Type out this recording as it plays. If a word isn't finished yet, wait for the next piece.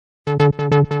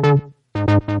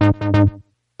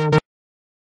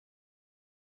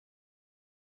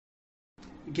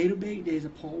Gator Bait, there's a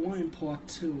part 1 and part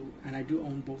 2, and I do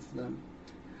own both of them.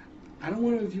 I don't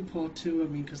want to review part 2,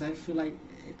 because I feel like,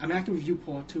 I can review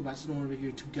part 2, but I just don't want to review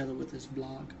it together with this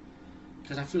vlog.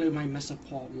 Because I feel like it might mess up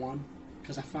part 1.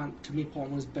 Because I find, to me, part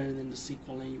 1 is better than the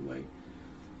sequel anyway.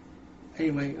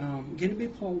 Anyway, Gator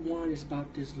Bait part 1 is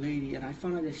about this lady, and I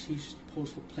found out that she's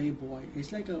posed for Playboy.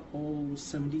 It's like an old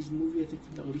 70s movie, I think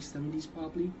from the early 70s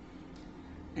probably.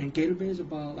 And Gator Bait is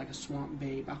about like a swamp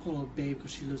babe. I call her babe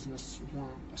because she lives in a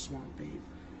swamp babe.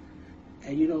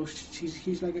 And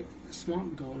he's like a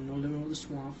swamp girl, living with the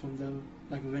swamp from the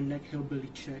like a redneck hillbilly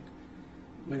chick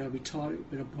with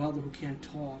a brother who can't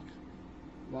talk.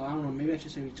 Well, I don't know, maybe I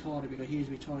should say retarded because he is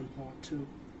retarded in part 2,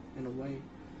 in a way.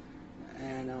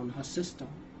 And her sister.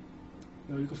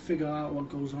 You can figure out what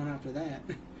goes on after that.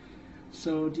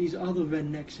 So these other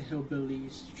rednecks and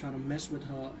hillbillies try to mess with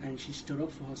her, and she stood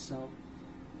up for herself.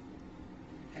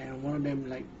 And one of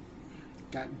them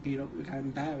got beat up, got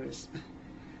embarrassed.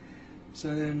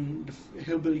 So then the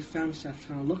hillbilly family started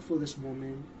trying to look for this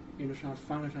woman, trying to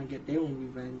find her, trying to get their own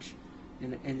revenge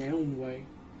in their own way.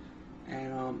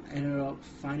 And ended up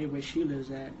finding where she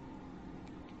lives at,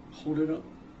 hold it up,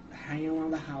 hanging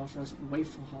around the house, wait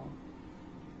for her.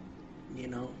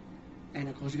 And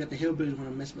of course you got the hillbillies want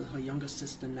to mess with her younger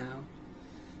sister now.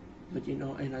 But in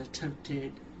an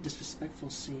attempted disrespectful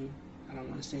scene. I don't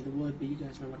want to say the word, but you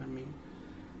guys know what I mean.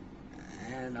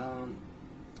 And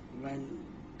when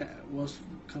that worst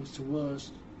comes to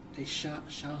worst, they shot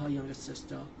her younger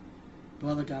sister.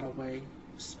 Brother got away.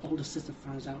 Older sister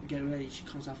finds out. Get ready. She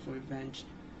comes out for revenge.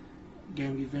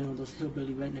 Getting revenge on those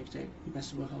hillbilly rednecks that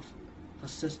mess with her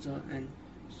sister and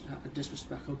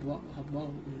disrespect her brother.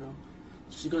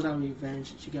 So she goes out on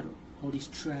revenge. She got all these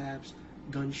traps,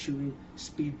 gun shooting,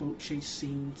 speedboat chase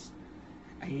scenes.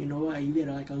 And you know what? You get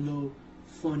a little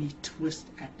funny twist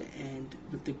at the end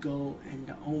with the girl and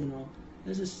the owner.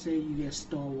 Let's just say you get a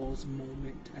Star Wars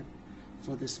moment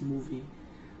for this movie.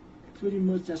 Pretty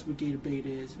much that's what Gator Bait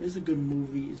is. It's a good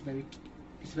movie. It's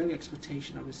very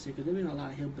exploitation, I would say, because there been a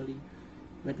lot of hillbilly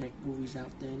redneck movies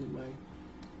out there anyway.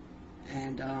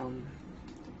 And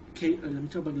let me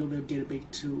talk about a little bit of Gator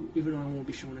Bait 2, even though I won't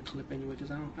be showing a clip anyway, because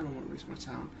I don't want to waste my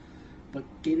time. But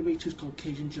Gator Bait 2 is called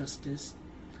Cajun Justice.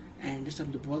 And this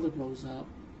time the brother grows up.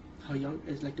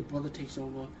 It's like the brother takes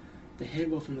over. The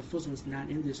hero from the first one is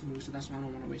not in this movie, so that's why I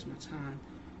don't want to waste my time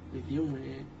reviewing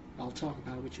it. I'll talk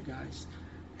about it with you guys.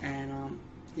 And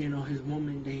his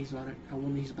woman, he's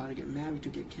about to get married to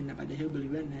get kidnapped by the hillbilly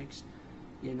rednecks.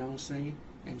 You know what I'm saying?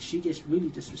 And she gets really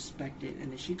disrespected,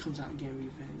 and then she comes out getting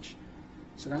revenge.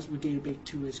 So that's what Gator Bait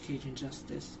 2 is, Cajun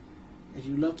Justice. If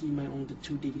you're lucky, you might own the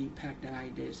 2 DVD pack that I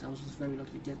did. So I was just very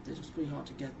lucky to get this. It was pretty hard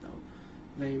to get though.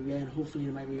 Very rare, and hopefully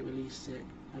they might re-release it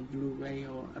on Blu-ray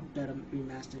or a better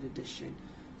remastered edition,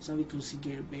 so we can see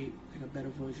Gator Bait, like a better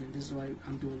version. This is why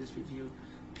I'm doing this review.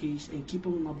 Peace, and keep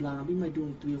up with my blog. We might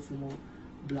do 3 or 4 more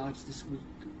blogs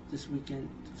this weekend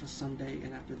for Sunday,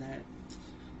 and after that,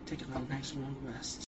 take a nice long rest.